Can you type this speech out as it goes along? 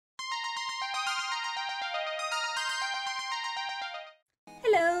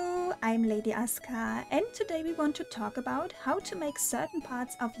I'm Lady Aska, and today we want to talk about how to make certain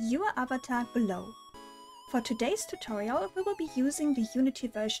parts of your avatar glow. For today's tutorial, we will be using the Unity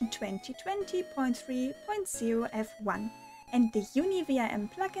version 2020.3.0 F1 and the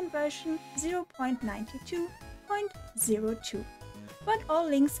UniVRM plugin version 0.92.02. But all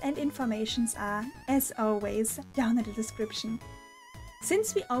links and informations are, as always, down in the description.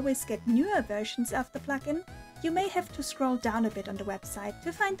 Since we always get newer versions of the plugin, you may have to scroll down a bit on the website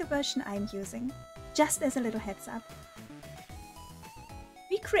to find the version I'm using, just as a little heads up.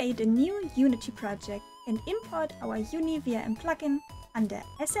 We create a new Unity project and import our UniVRM plugin under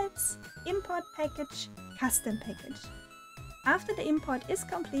Assets, Import Package, Custom Package. After the import is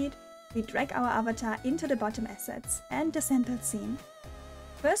complete, we drag our avatar into the bottom assets and the sampled scene.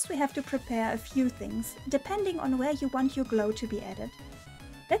 First we have to prepare a few things, depending on where you want your glow to be added.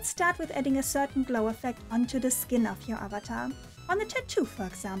 Let's start with adding a certain glow effect onto the skin of your avatar, on a tattoo for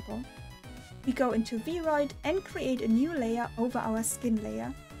example. We go into Vroid and create a new layer over our skin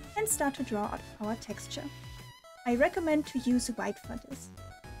layer and start to draw out our texture. I recommend to use white for this.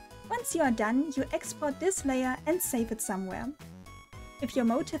 Once you are done, you export this layer and save it somewhere. If your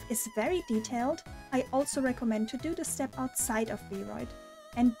motif is very detailed, I also recommend to do the step outside of Vroid.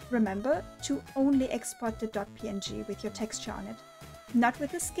 And remember to only export the .png with your texture on it, not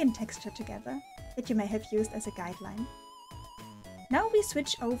with the skin texture together, that you may have used as a guideline. Now we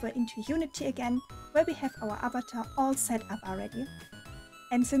switch over into Unity again, where we have our avatar all set up already.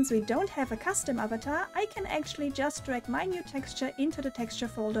 And since we don't have a custom avatar, I can actually just drag my new texture into the texture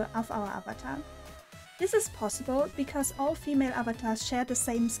folder of our avatar. This is possible because all female avatars share the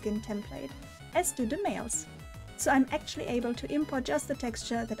same skin template, as do the males. So I'm actually able to import just the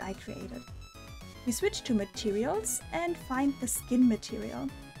texture that I created. We switch to Materials and find the Skin material,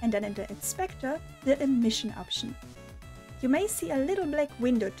 and then in the Inspector, the Emission option. You may see a little black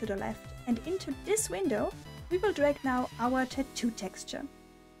window to the left, and into this window we will drag now our tattoo texture.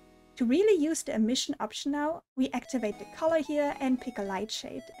 To really use the Emission option now, we activate the color here and pick a light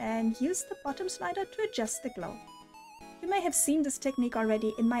shade, and use the bottom slider to adjust the glow. You may have seen this technique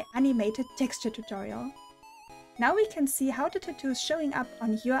already in my animated texture tutorial. Now we can see how the tattoo is showing up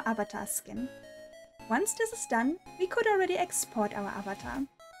on your avatar skin. Once this is done, we could already export our avatar.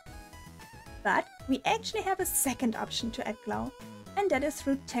 But we actually have a second option to add glow, and that is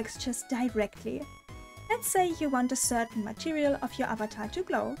through textures directly. Let's say you want a certain material of your avatar to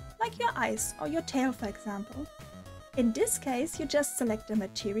glow, like your eyes or your tail for example. In this case, you just select the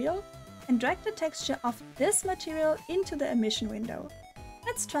material and drag the texture of this material into the emission window.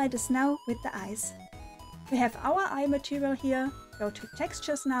 Let's try this now with the eyes. We have our eye material here, go to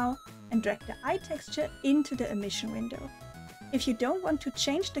Textures now and drag the eye texture into the emission window. If you don't want to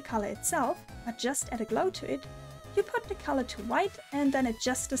change the color itself, but just add a glow to it, you put the color to white and then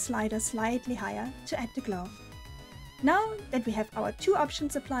adjust the slider slightly higher to add the glow. Now that we have our two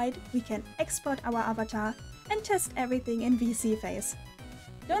options applied, we can export our avatar and test everything in VSeeFace.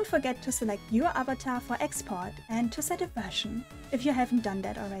 Don't forget to select your avatar for export and to set a version, if you haven't done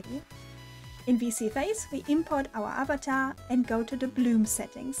that already. In VSeeFace, we import our avatar and go to the bloom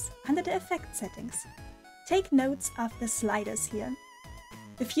settings under the effect settings. Take notes of the sliders here.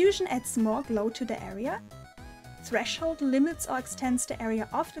 Diffusion adds more glow to the area. Threshold limits or extends the area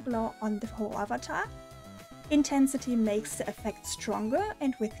of the glow on the whole avatar. Intensity makes the effect stronger,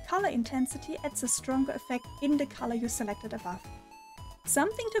 and with color intensity adds a stronger effect in the color you selected above.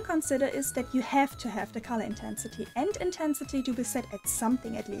 Something to consider is that you have to have the color intensity and intensity to be set at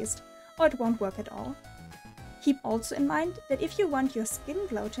something at least, or it won't work at all. Keep also in mind that if you want your skin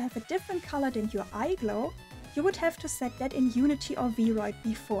glow to have a different color than your eye glow, you would have to set that in Unity or Vroid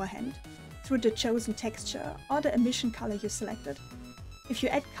beforehand, through the chosen texture or the emission color you selected. If you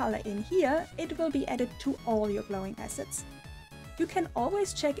add color in here, it will be added to all your glowing assets. You can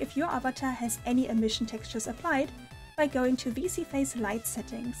always check if your avatar has any emission textures applied by going to VSeeFace light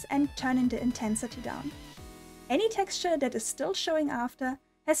settings and turning the intensity down. Any texture that is still showing after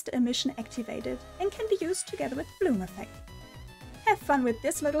has the emission activated and can be used together with bloom effect. Have fun with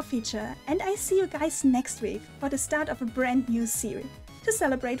this little feature, and I see you guys next week for the start of a brand new series to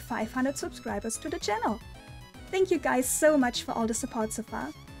celebrate 500 subscribers to the channel. Thank you guys so much for all the support so far.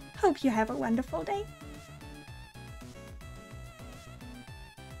 Hope you have a wonderful day.